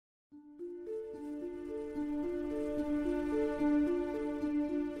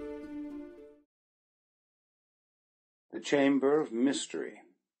chamber of mystery.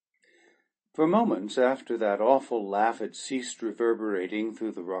 For moments after that awful laugh had ceased reverberating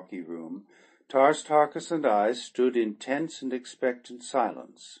through the rocky room, Tarkas and I stood in tense and expectant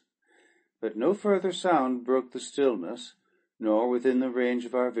silence. But no further sound broke the stillness, nor within the range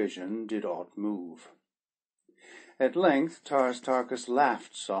of our vision did aught move. At length Tarkas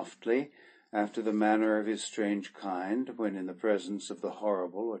laughed softly, after the manner of his strange kind, when in the presence of the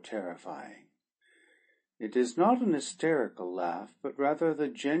horrible or terrifying. It is not an hysterical laugh, but rather the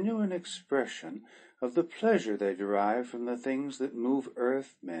genuine expression of the pleasure they derive from the things that move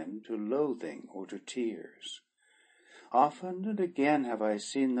earth-men to loathing or to tears. Often and again have I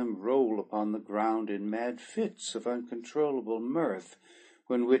seen them roll upon the ground in mad fits of uncontrollable mirth,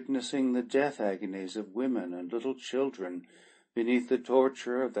 when witnessing the death agonies of women and little children beneath the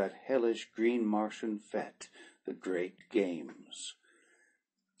torture of that hellish green Martian fete, the Great Games.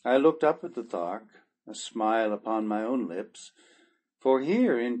 I looked up at the Thark, a smile upon my own lips, for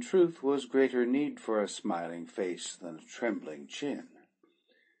here in truth was greater need for a smiling face than a trembling chin.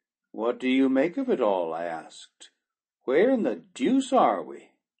 "What do you make of it all?" I asked. "Where in the deuce are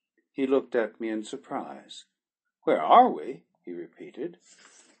we?" He looked at me in surprise. "Where are we?" he repeated.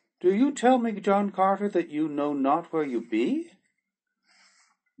 "Do you tell me, John Carter, that you know not where you be?"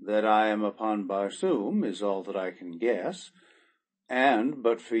 "That I am upon Barsoom is all that I can guess, and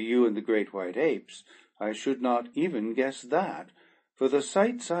but for you and the great white apes, I should not even guess that, for the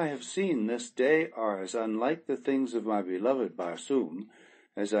sights I have seen this day are as unlike the things of my beloved Barsoom,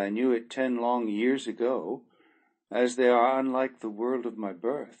 as I knew it 10 long years ago, as they are unlike the world of my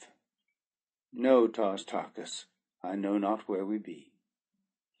birth. No, Tarkas, I know not where we be."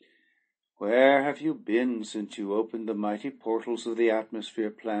 "Where have you been since you opened the mighty portals of the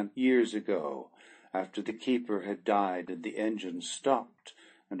atmosphere plant years ago, after the keeper had died and the engines stopped,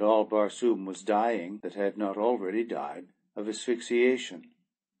 and all Barsoom was dying that had not already died of asphyxiation?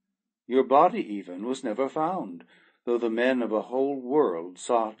 Your body even was never found, though the men of a whole world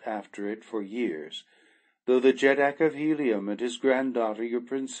sought after it for years, though the Jeddak of Helium and his granddaughter, your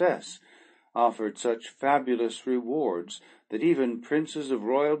princess, offered such fabulous rewards that even princes of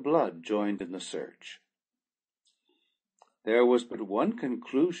royal blood joined in the search. There was but one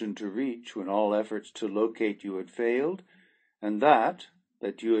conclusion to reach when all efforts to locate you had failed, and that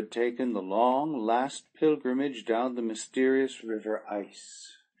you had taken the long last pilgrimage down the mysterious river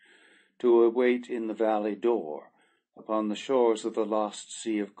Ice, to await in the valley door, upon the shores of the lost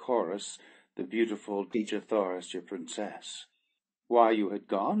sea of Chorus, the beautiful Dejathoris, your princess. Why you had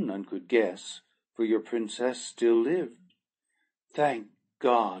gone none could guess, for your princess still lived." "Thank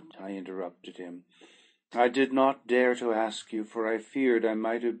God," I interrupted him. "I did not dare to ask you, for I feared I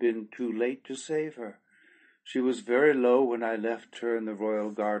might have been too late to save her. She was very low when I left her in the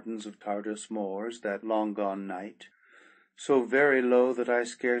royal gardens of Tardos Moors that long-gone night, so very low that I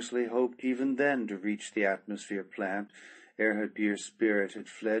scarcely hoped even then to reach the atmosphere plant ere her dear spirit had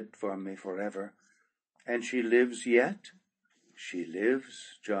fled from me forever. And she lives yet?" "She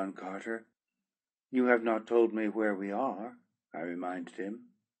lives, John Carter." "You have not told me where we are," I reminded him.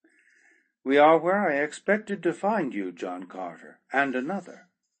 "We are where I expected to find you, John Carter, and another.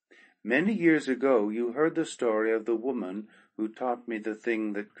 Many years ago you heard the story of the woman who taught me the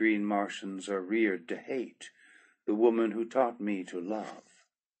thing that green Martians are reared to hate, the woman who taught me to love.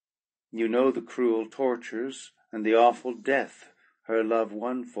 You know the cruel tortures and the awful death her love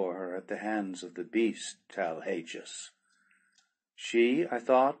won for her at the hands of the beast Talhages. She, I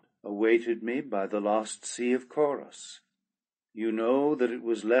thought, awaited me by the lost sea of Chorus. You know that it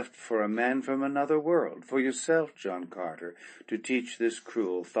was left for a man from another world, for yourself, John Carter, to teach this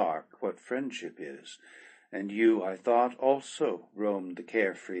cruel Thark what friendship is, and you, I thought, also roamed the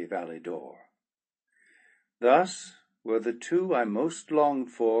carefree valley door. Thus were the two I most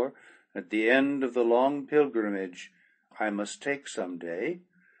longed for at the end of the long pilgrimage I must take some day,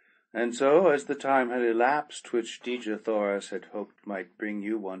 and so, as the time had elapsed which Dejathoris had hoped might bring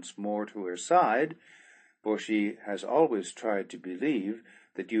you once more to her side, for she has always tried to believe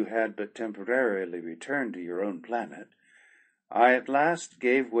that you had but temporarily returned to your own planet, I at last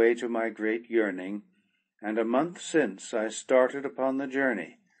gave way to my great yearning, and a month since I started upon the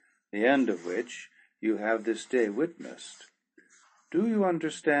journey, the end of which you have this day witnessed. Do you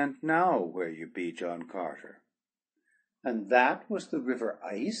understand now where you be, John Carter?" "And that was the river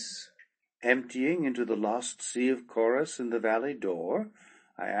Ice, emptying into the lost sea of Chorus in the valley door?"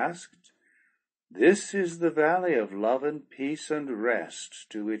 I asked. "This is the valley of love and peace and rest,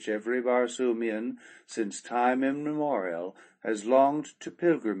 to which every Barsoomian, since time immemorial, has longed to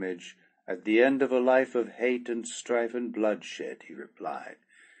pilgrimage at the end of a life of hate and strife and bloodshed," he replied.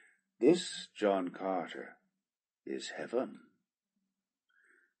 "This, John Carter, is heaven."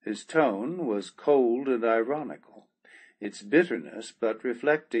 His tone was cold and ironical, its bitterness but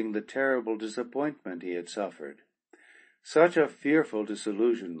reflecting the terrible disappointment he had suffered. Such a fearful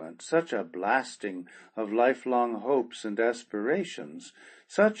disillusionment, such a blasting of lifelong hopes and aspirations,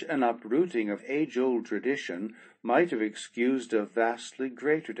 such an uprooting of age-old tradition might have excused a vastly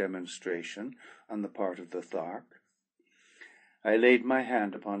greater demonstration on the part of the Thark. I laid my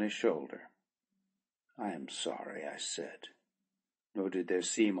hand upon his shoulder. "I am sorry," I said, nor did there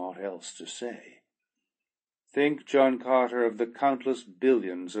seem aught else to say. "Think, John Carter, of the countless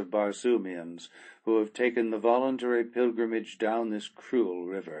billions of Barsoomians who have taken the voluntary pilgrimage down this cruel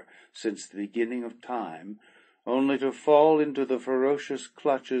river since the beginning of time, only to fall into the ferocious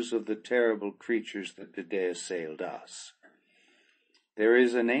clutches of the terrible creatures that today assailed us. There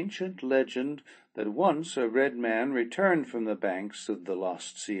is an ancient legend that once a red man returned from the banks of the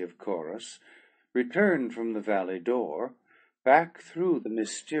lost sea of Chorus, returned from the valley door, back through the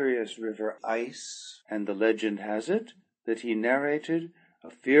mysterious river Ice, and the legend has it that he narrated a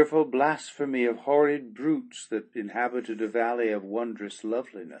fearful blasphemy of horrid brutes that inhabited a valley of wondrous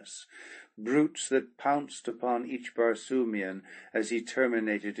loveliness, brutes that pounced upon each Barsoomian as he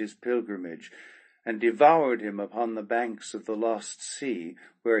terminated his pilgrimage, and devoured him upon the banks of the lost sea,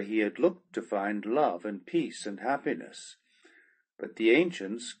 where he had looked to find love and peace and happiness. But the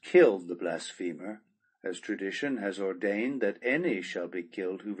ancients killed the blasphemer, as tradition has ordained that any shall be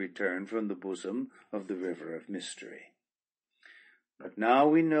killed who return from the bosom of the river of mystery. But now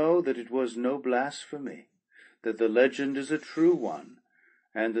we know that it was no blasphemy, that the legend is a true one,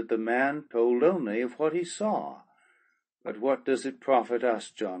 and that the man told only of what he saw. But what does it profit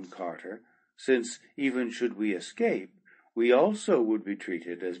us, John Carter, since, even should we escape, we also would be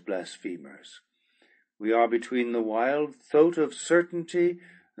treated as blasphemers? We are between the wild thought of certainty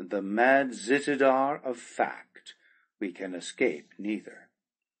and the mad zitidar of fact. We can escape neither.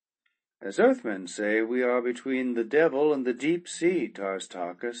 As earthmen say, we are between the devil and the deep sea,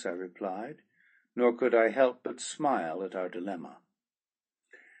 Tarstarchus, I replied, nor could I help but smile at our dilemma.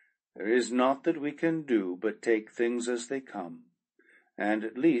 There is naught that we can do but take things as they come, and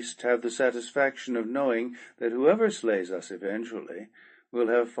at least have the satisfaction of knowing that whoever slays us eventually will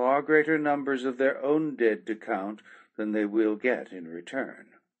have far greater numbers of their own dead to count than they will get in return.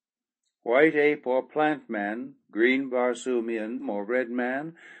 White ape or plant man, green Barsoomian or red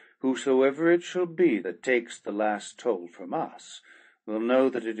man, whosoever it shall be that takes the last toll from us, will know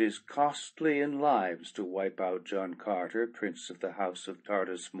that it is costly in lives to wipe out John Carter, Prince of the House of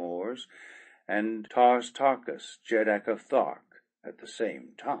Tardus Mors, and Tarstarchus, Jeddak of Thark, at the same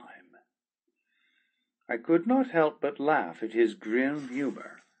time. I could not help but laugh at his grim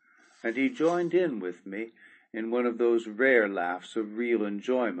humor, and he joined in with me in one of those rare laughs of real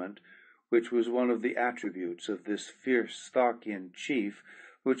enjoyment, which was one of the attributes of this fierce Tharkian chief,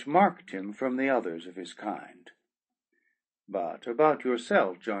 which marked him from the others of his kind. "But about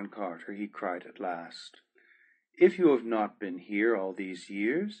yourself, John Carter," he cried at last. "If you have not been here all these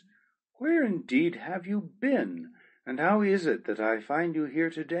years, where indeed have you been, and how is it that I find you here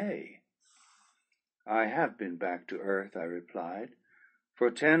today?" "I have been back to earth," I replied.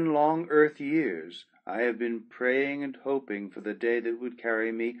 "For 10 long earth years I have been praying and hoping for the day that would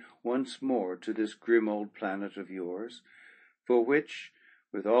carry me once more to this grim old planet of yours, for which,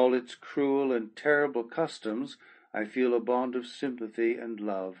 with all its cruel and terrible customs, I feel a bond of sympathy and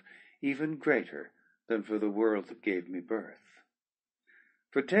love even greater than for the world that gave me birth.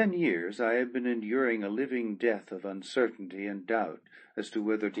 For 10 years I have been enduring a living death of uncertainty and doubt as to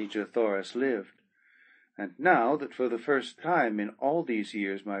whether Teacher Thoris lived, and now that for the first time in all these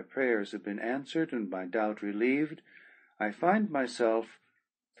years my prayers have been answered and my doubt relieved, I find myself,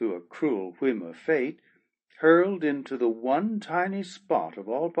 through a cruel whim of fate, hurled into the one tiny spot of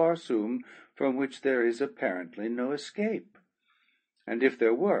all Barsoom from which there is apparently no escape, and if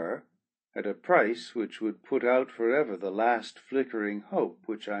there were, at a price which would put out forever the last flickering hope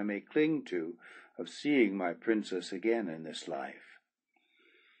which I may cling to of seeing my princess again in this life.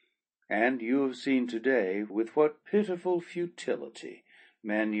 And you have seen today with what pitiful futility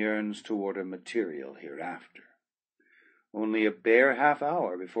man yearns toward a material hereafter. Only a bare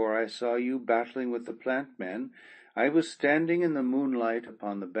half-hour before I saw you battling with the plant men, I was standing in the moonlight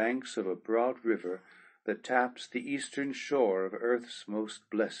upon the banks of a broad river that taps the eastern shore of earth's most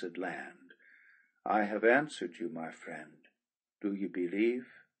blessed land. I have answered you, my friend. Do you believe?"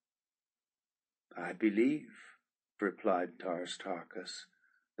 "I believe," replied Tarstarchus,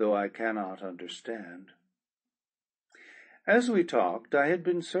 "though I cannot understand." As we talked, I had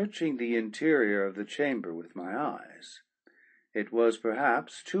been searching the interior of the chamber with my eyes. It was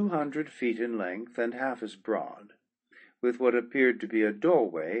perhaps 200 feet in length and half as broad, with what appeared to be a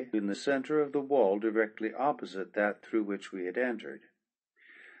doorway in the center of the wall directly opposite that through which we had entered.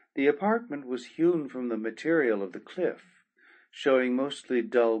 The apartment was hewn from the material of the cliff, showing mostly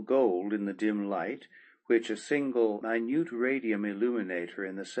dull gold in the dim light which a single minute radium illuminator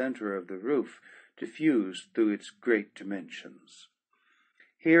in the center of the roof diffused through its great dimensions.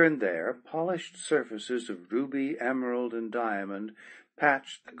 Here and there, polished surfaces of ruby, emerald, and diamond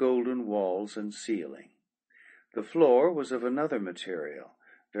patched the golden walls and ceiling. The floor was of another material,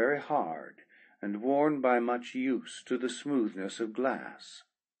 very hard, and worn by much use to the smoothness of glass.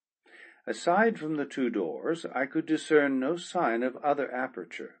 Aside from the 2 doors, I could discern no sign of other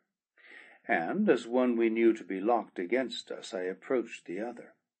aperture, and, as one we knew to be locked against us, I approached the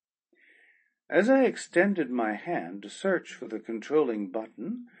other. As I extended my hand to search for the controlling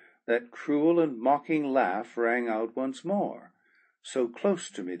button, that cruel and mocking laugh rang out once more, so close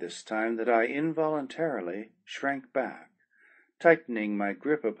to me this time that I involuntarily shrank back, tightening my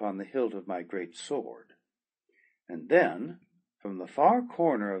grip upon the hilt of my great sword. And then, from the far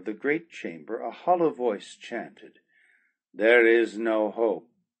corner of the great chamber, a hollow voice chanted, "There is no hope,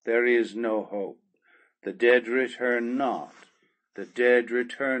 there is no hope. The dead return not, the dead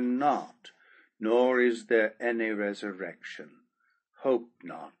return not, nor is there any resurrection. Hope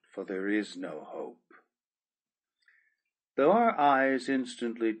not, for there is no hope." Though our eyes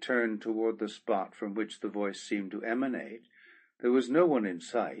instantly turned toward the spot from which the voice seemed to emanate, there was no one in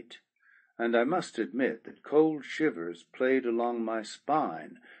sight, and I must admit that cold shivers played along my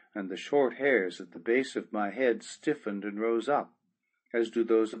spine, and the short hairs at the base of my head stiffened and rose up, as do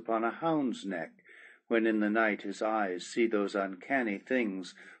those upon a hound's neck, when in the night his eyes see those uncanny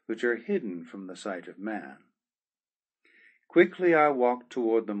things which are hidden from the sight of man. Quickly I walked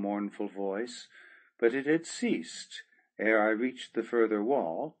toward the mournful voice, but it had ceased ere I reached the further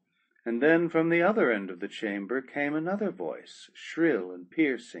wall, and then from the other end of the chamber came another voice, shrill and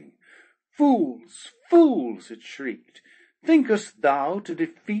piercing. "Fools, fools!" it shrieked. "Thinkest thou to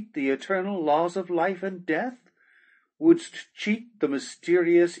defeat the eternal laws of life and death? Wouldst cheat the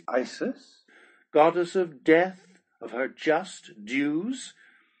mysterious Isis, goddess of death, of her just dues?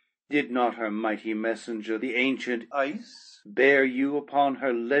 Did not her mighty messenger, the ancient Ice, bear you upon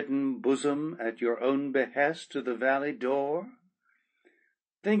her leaden bosom at your own behest to the valley door?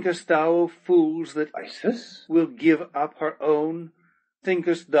 Thinkest thou, O fools, that Isis will give up her own?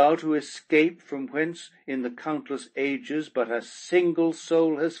 Thinkest thou to escape from whence in the countless ages but a single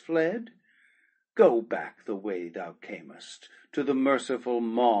soul has fled? Go back the way thou camest, to the merciful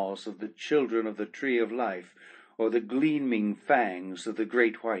maws of the children of the tree of life, or the gleaming fangs of the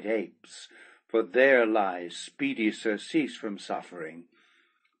great white apes, for there lies speedy surcease from suffering.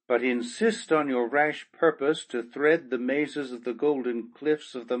 But insist on your rash purpose to thread the mazes of the golden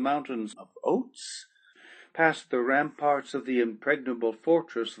cliffs of the mountains of oats, past the ramparts of the impregnable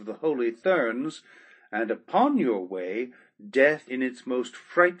fortress of the holy Therns, and upon your way death in its most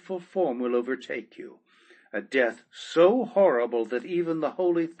frightful form will overtake you, a death so horrible that even the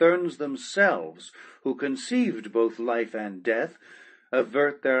holy Therns themselves, who conceived both life and death,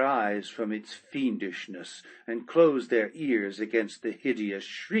 avert their eyes from its fiendishness, and close their ears against the hideous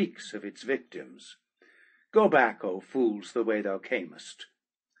shrieks of its victims. Go back, O fools, the way thou camest."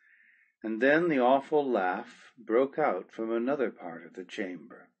 And then the awful laugh broke out from another part of the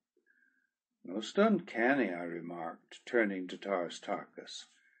chamber. "Most uncanny," I remarked, turning to Tarkas.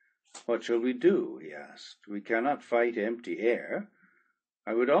 "What shall we do?" he asked. "We cannot fight empty air.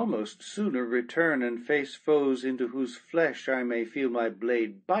 I would almost sooner return and face foes into whose flesh I may feel my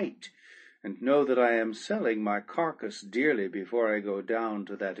blade bite, and know that I am selling my carcass dearly before I go down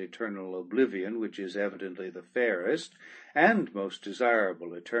to that eternal oblivion which is evidently the fairest and most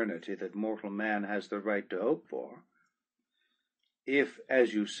desirable eternity that mortal man has the right to hope for." "If,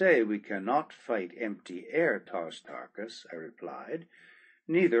 as you say, we cannot fight empty air, Tarkas," I replied,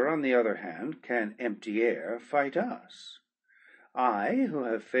 "neither, on the other hand, can empty air fight us. I, who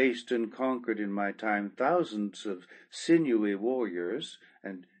have faced and conquered in my time thousands of sinewy warriors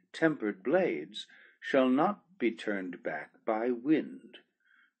and tempered blades, shall not be turned back by wind,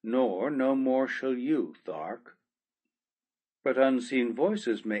 nor no more shall you, Thark." "But unseen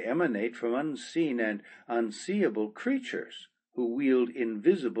voices may emanate from unseen and unseeable creatures who wield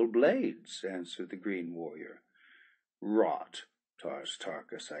invisible blades," answered the green warrior. "Rot,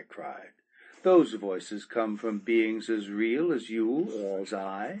 Tarkas," I cried. "Those voices come from beings as real as you or as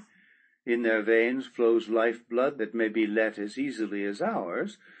I. In their veins flows life-blood that may be let as easily as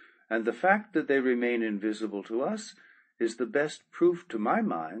ours, and the fact that they remain invisible to us is the best proof to my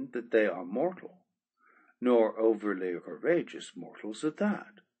mind that they are mortal. nor overly courageous mortals at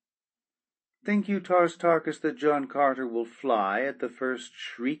that. Think you, Tarstarchus, that John Carter will fly at the first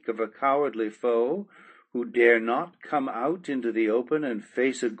shriek of a cowardly foe, who dare not come out into the open and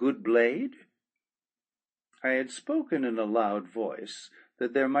face a good blade?" I had spoken in a loud voice,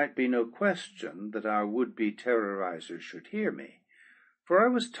 that there might be no question that our would-be terrorizer should hear me, for I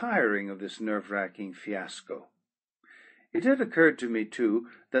was tiring of this nerve-racking fiasco. It had occurred to me, too,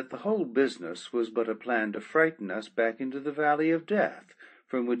 that the whole business was but a plan to frighten us back into the valley of death,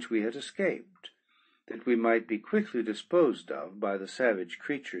 from which we had escaped, that we might be quickly disposed of by the savage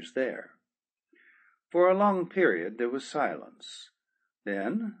creatures there. For a long period there was silence.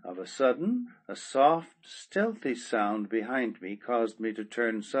 Then, of a sudden, a soft, stealthy sound behind me caused me to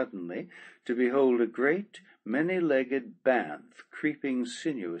turn suddenly to behold a great, many-legged banth creeping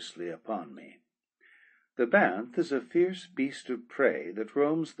sinuously upon me. The banth is a fierce beast of prey that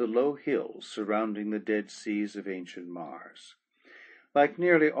roams the low hills surrounding the dead seas of ancient Mars. Like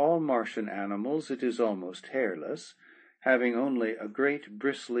nearly all Martian animals, it is almost hairless, having only a great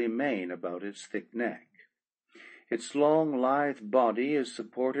bristly mane about its thick neck. Its long, lithe body is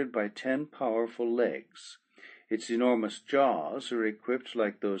supported by 10 powerful legs. Its enormous jaws are equipped,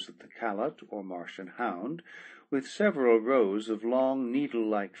 like those of the calot or Martian hound, with several rows of long,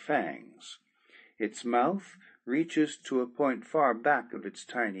 needle-like fangs. Its mouth reaches to a point far back of its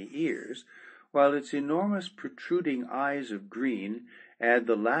tiny ears, while its enormous protruding eyes of green add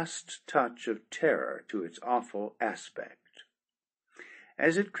the last touch of terror to its awful aspect.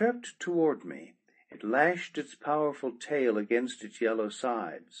 As it crept toward me, it lashed its powerful tail against its yellow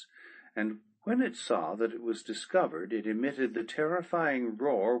sides, and when it saw that it was discovered, it emitted the terrifying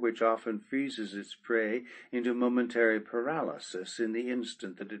roar which often freezes its prey into momentary paralysis in the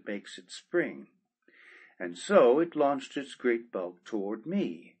instant that it makes its spring. And so it launched its great bulk toward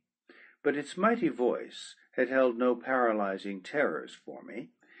me. But its mighty voice had held no paralyzing terrors for me,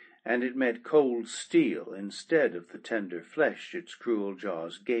 and it met cold steel instead of the tender flesh its cruel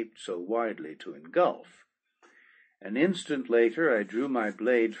jaws gaped so widely to engulf. An instant later I drew my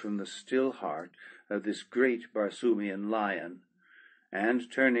blade from the still heart of this great Barsoomian lion,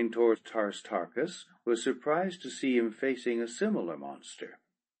 and, turning towards Tarstarchus, was surprised to see him facing a similar monster.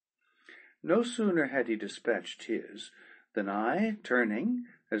 No sooner had he dispatched his, than I, turning,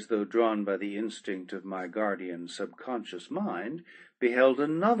 as though drawn by the instinct of my guardian's subconscious mind, beheld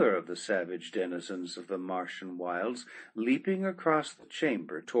another of the savage denizens of the Martian wilds leaping across the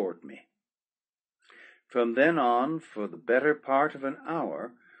chamber toward me. From then on, for the better part of an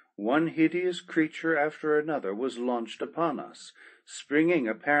hour, one hideous creature after another was launched upon us, springing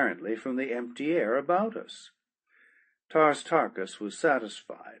apparently from the empty air about us. Tarstarchus was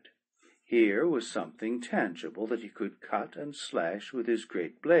satisfied. Here was something tangible that he could cut and slash with his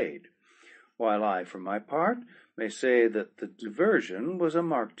great blade, while I, for my part, may say that the diversion was a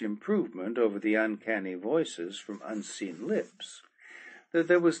marked improvement over the uncanny voices from unseen lips. That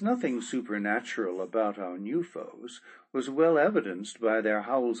there was nothing supernatural about our new foes was well evidenced by their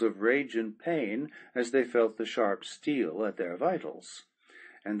howls of rage and pain as they felt the sharp steel at their vitals,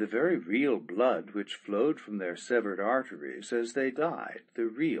 and the very real blood which flowed from their severed arteries as they died, the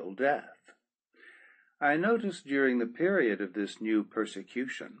real death. I noticed during the period of this new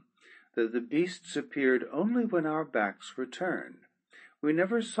persecution that the beasts appeared only when our backs were turned. We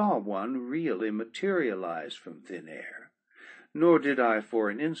never saw one really materialize from thin air, nor did I for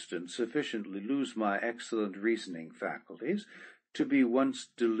an instant sufficiently lose my excellent reasoning faculties to be once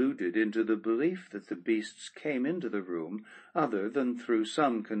deluded into the belief that the beasts came into the room other than through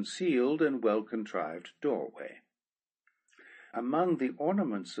some concealed and well-contrived doorway. Among the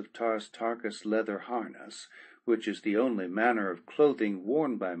ornaments of Tarstarchus' leather harness, which is the only manner of clothing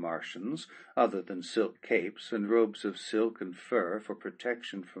worn by Martians, other than silk capes and robes of silk and fur for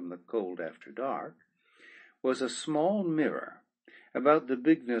protection from the cold after dark, was a small mirror, about the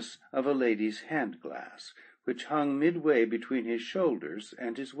bigness of a lady's hand-glass, which hung midway between his shoulders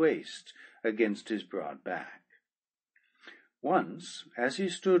and his waist against his broad back. Once, as he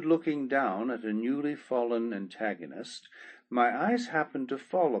stood looking down at a newly fallen antagonist, my eyes happened to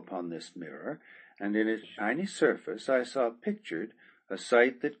fall upon this mirror, and in its shiny surface I saw pictured a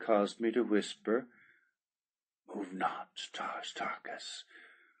sight that caused me to whisper, "Move not, Tarstarchus,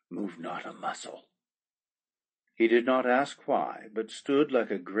 move not a muscle." He did not ask why, but stood like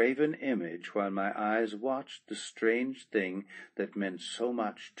a graven image while my eyes watched the strange thing that meant so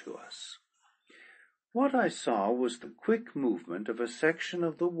much to us. What I saw was the quick movement of a section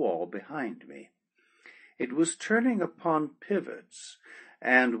of the wall behind me. It was turning upon pivots,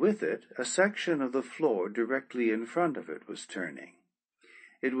 and with it a section of the floor directly in front of it was turning.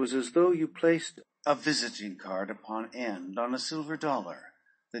 It was as though you placed a visiting card upon end on a silver dollar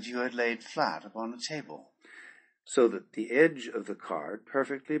that you had laid flat upon a table, so that the edge of the card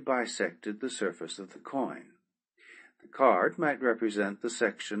perfectly bisected the surface of the coin. The card might represent the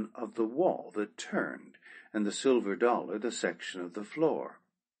section of the wall that turned, and the silver dollar the section of the floor.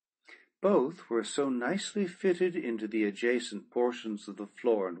 Both were so nicely fitted into the adjacent portions of the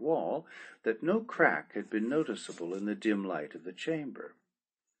floor and wall that no crack had been noticeable in the dim light of the chamber.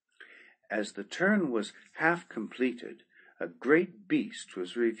 As the turn was half completed, a great beast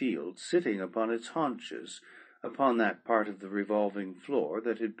was revealed sitting upon its haunches upon that part of the revolving floor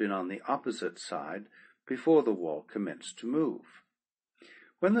that had been on the opposite side before the wall commenced to move.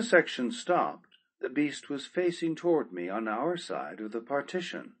 When the section stopped, the beast was facing toward me on our side of the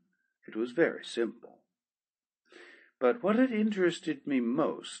partition. It was very simple. But what had interested me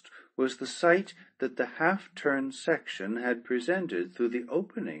most was the sight that the half-turned section had presented through the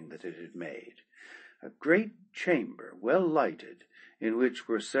opening that it had made, a great chamber, well lighted, in which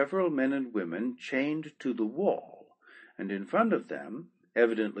were several men and women chained to the wall, and in front of them,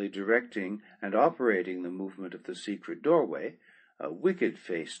 evidently directing and operating the movement of the secret doorway, a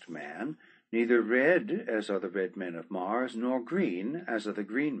wicked-faced man, neither red, as are the red men of Mars, nor green, as are the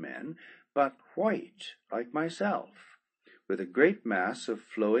green men, but white, like myself, with a great mass of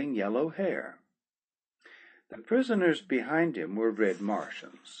flowing yellow hair. The prisoners behind him were red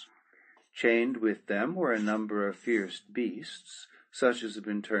Martians. Chained with them were a number of fierce beasts, such as had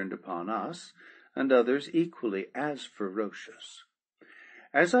been turned upon us, and others equally as ferocious.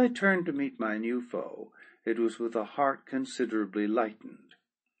 As I turned to meet my new foe, it was with a heart considerably lightened.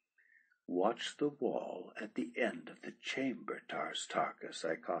 "Watch the wall at the end of the chamber, Tarkas,"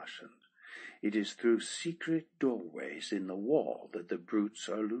 I cautioned. "It is through secret doorways in the wall that the brutes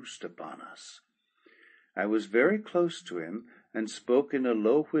are loosed upon us." I was very close to him, and spoke in a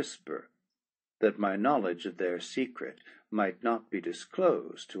low whisper, that my knowledge of their secret might not be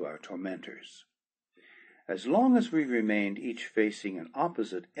disclosed to our tormentors. As long as we remained each facing an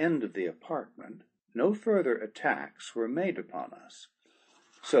opposite end of the apartment, no further attacks were made upon us.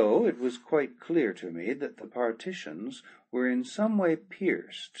 So it was quite clear to me that the partitions were in some way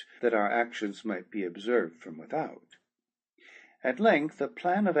pierced, that our actions might be observed from without. At length a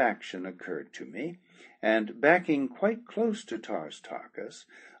plan of action occurred to me, and, backing quite close to Tarkas,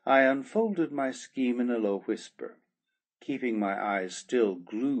 I unfolded my scheme in a low whisper, keeping my eyes still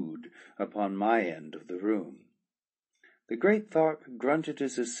glued upon my end of the room. The great Thark grunted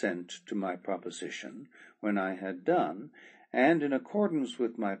his assent to my proposition when I had done, and, in accordance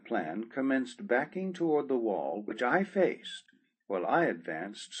with my plan, commenced backing toward the wall which I faced, while I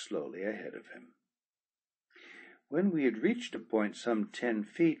advanced slowly ahead of him. When we had reached a point some 10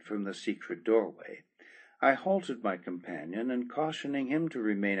 feet from the secret doorway, I halted my companion, and, cautioning him to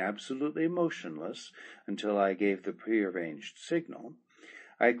remain absolutely motionless until I gave the prearranged signal,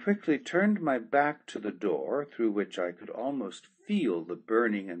 I quickly turned my back to the door, through which I could almost feel the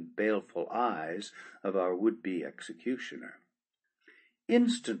burning and baleful eyes of our would-be executioner.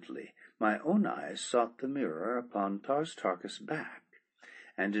 Instantly my own eyes sought the mirror upon Tarkas' back,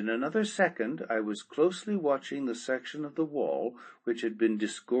 and in another second I was closely watching the section of the wall which had been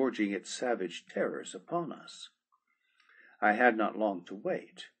disgorging its savage terrors upon us. I had not long to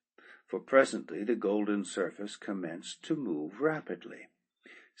wait, for presently the golden surface commenced to move rapidly.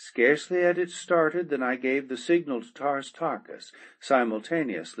 Scarcely had it started than I gave the signal to Tarkas,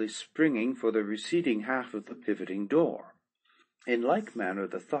 simultaneously springing for the receding half of the pivoting door. In like manner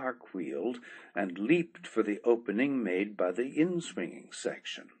the Thark wheeled and leaped for the opening made by the in-swinging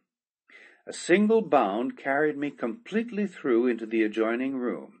section. A single bound carried me completely through into the adjoining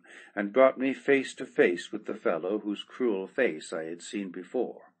room, and brought me face to face with the fellow whose cruel face I had seen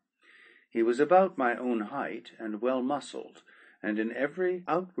before. He was about my own height, and well muscled, and in every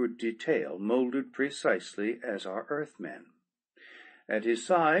outward detail moulded precisely as our earthmen. At his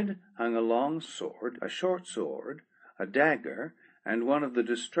side hung a long sword, a short sword, a dagger, and one of the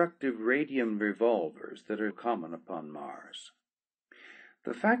destructive radium revolvers that are common upon Mars.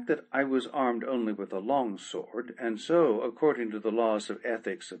 The fact that I was armed only with a long sword, and so, according to the laws of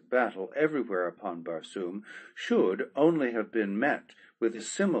ethics of battle everywhere upon Barsoom, should only have been met with a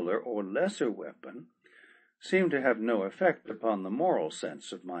similar or lesser weapon, seemed to have no effect upon the moral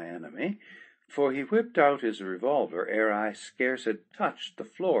sense of my enemy, for he whipped out his revolver ere I scarce had touched the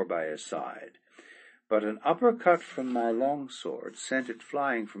floor by his side. But an uppercut from my long sword sent it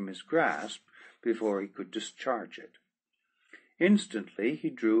flying from his grasp before he could discharge it. Instantly he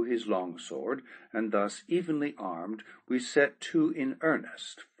drew his long sword, and thus evenly armed we set to in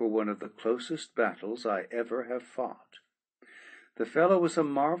earnest for one of the closest battles I ever have fought. The fellow was a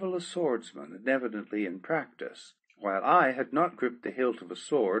marvelous swordsman, and evidently in practice, while I had not gripped the hilt of a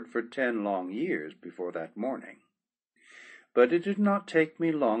sword for 10 long years before that morning. But it did not take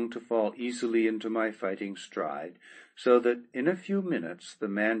me long to fall easily into my fighting stride, so that in a few minutes the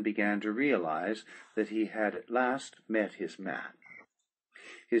man began to realize that he had at last met his match.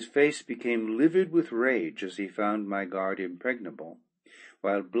 His face became livid with rage as he found my guard impregnable,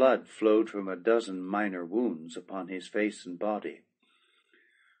 while blood flowed from a dozen minor wounds upon his face and body.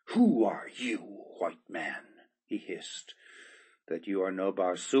 "Who are you, white man?" he hissed. "That you are no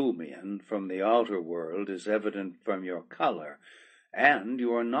Barsoomian from the outer world is evident from your color, and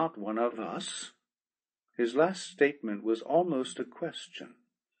you are not one of us." His last statement was almost a question.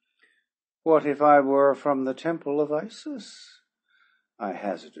 "What if I were from the temple of Isis?" I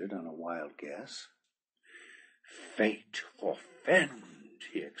hazarded on a wild guess. "Fate forfend!"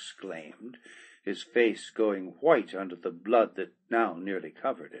 he exclaimed, his face going white under the blood that now nearly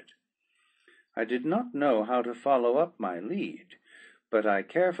covered it. I did not know how to follow up my lead, but I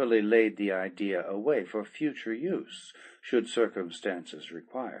carefully laid the idea away for future use, should circumstances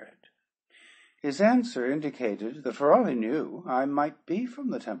require it. His answer indicated that for all he knew, I might be from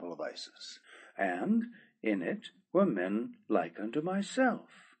the temple of Isis, and in it were men like unto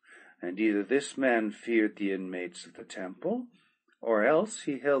myself, and either this man feared the inmates of the temple, or else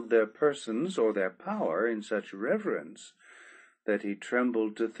he held their persons or their power in such reverence that he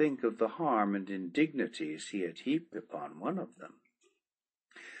trembled to think of the harm and indignities he had heaped upon one of them.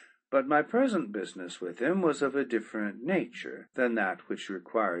 But my present business with him was of a different nature than that which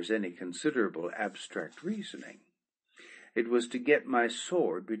requires any considerable abstract reasoning. It was to get my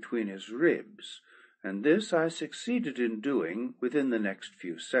sword between his ribs, and this I succeeded in doing within the next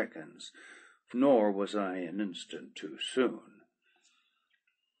few seconds, nor was I an instant too soon.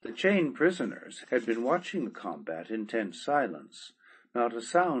 The chained prisoners had been watching the combat in tense silence. Not a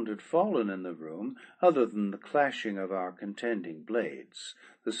sound had fallen in the room other than the clashing of our contending blades,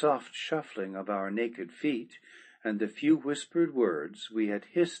 the soft shuffling of our naked feet, and the few whispered words we had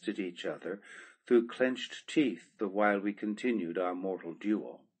hissed at each other through clenched teeth the while we continued our mortal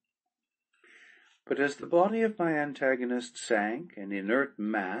duel. But as the body of my antagonist sank, an inert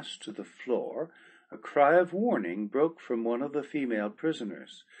mass, to the floor, a cry of warning broke from one of the female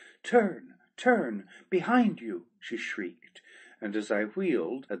prisoners. "Turn, turn, behind you!" she shrieked, and as I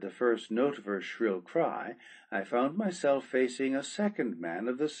wheeled at the first note of her shrill cry, I found myself facing a second man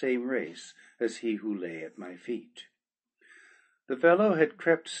of the same race as he who lay at my feet. The fellow had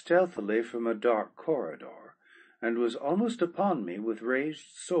crept stealthily from a dark corridor, and was almost upon me with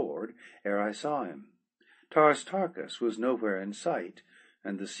raised sword ere I saw him. Tarkas was nowhere in sight,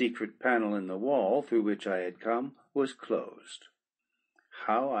 and the secret panel in the wall through which I had come was closed.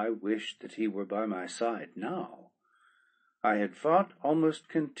 How I wished that he were by my side now! I had fought almost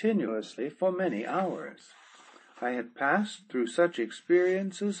continuously for many hours. I had passed through such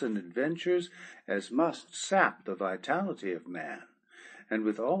experiences and adventures as must sap the vitality of man, and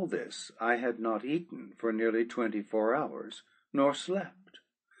with all this I had not eaten for nearly 24 hours, nor slept.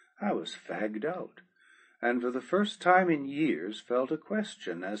 I was fagged out, and for the first time in years felt a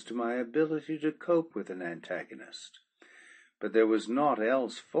question as to my ability to cope with an antagonist. But there was naught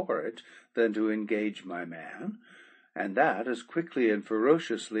else for it than to engage my man, and that as quickly and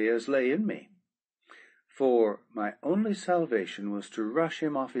ferociously as lay in me. For my only salvation was to rush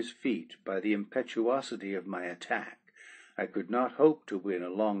him off his feet by the impetuosity of my attack. I could not hope to win a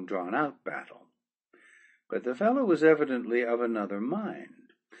long-drawn-out battle. But the fellow was evidently of another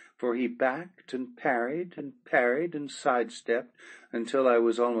mind, for he backed and parried and sidestepped until I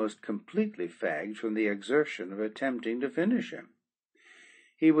was almost completely fagged from the exertion of attempting to finish him.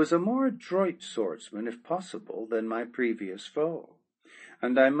 He was a more adroit swordsman, if possible, than my previous foe,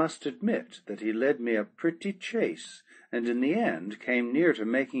 and I must admit that he led me a pretty chase, and in the end came near to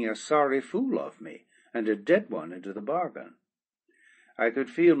making a sorry fool of me, and a dead one into the bargain. I could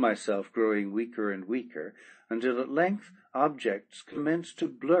feel myself growing weaker and weaker, until at length objects commenced to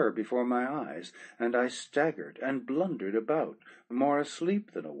blur before my eyes, and I staggered and blundered about, more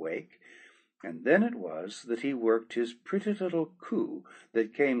asleep than awake, and then it was that he worked his pretty little coup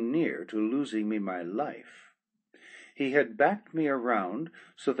that came near to losing me my life. He had backed me around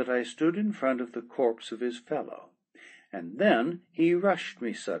so that I stood in front of the corpse of his fellow, and then he rushed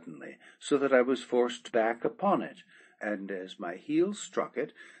me suddenly, so that I was forced back upon it, and as my heels struck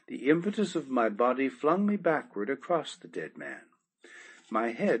it, the impetus of my body flung me backward across the dead man. My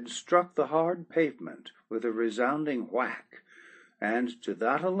head struck the hard pavement with a resounding whack, and to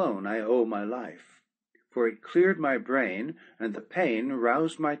that alone I owe my life, for it cleared my brain, and the pain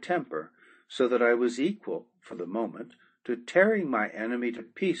roused my temper, so that I was equal, for the moment, to tearing my enemy to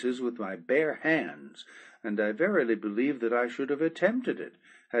pieces with my bare hands, and I verily believe that I should have attempted it,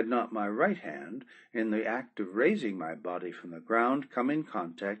 had not my right hand, in the act of raising my body from the ground, come in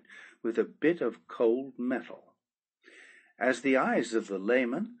contact with a bit of cold metal. As the eyes of the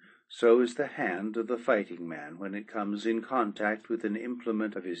layman, so is the hand of the fighting man when it comes in contact with an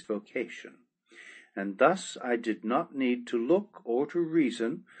implement of his vocation. And thus I did not need to look or to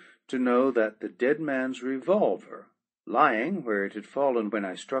reason to know that the dead man's revolver, lying where it had fallen when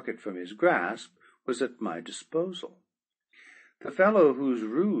I struck it from his grasp, was at my disposal. The fellow whose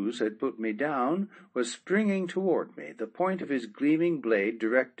ruse had put me down was springing toward me, the point of his gleaming blade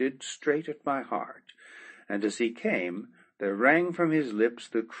directed straight at my heart, and as he came, there rang from his lips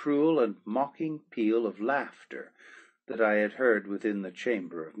the cruel and mocking peal of laughter that I had heard within the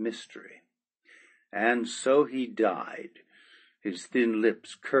chamber of mystery. And so he died, his thin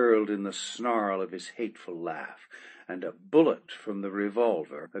lips curled in the snarl of his hateful laugh, and a bullet from the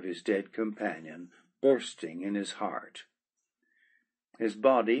revolver of his dead companion bursting in his heart. His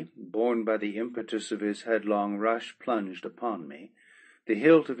body, borne by the impetus of his headlong rush, plunged upon me. The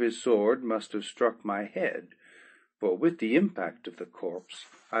hilt of his sword must have struck my head, for with the impact of the corpse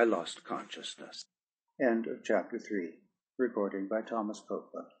I lost consciousness. End of chapter 3. Recording by Thomas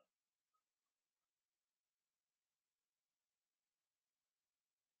Copeland.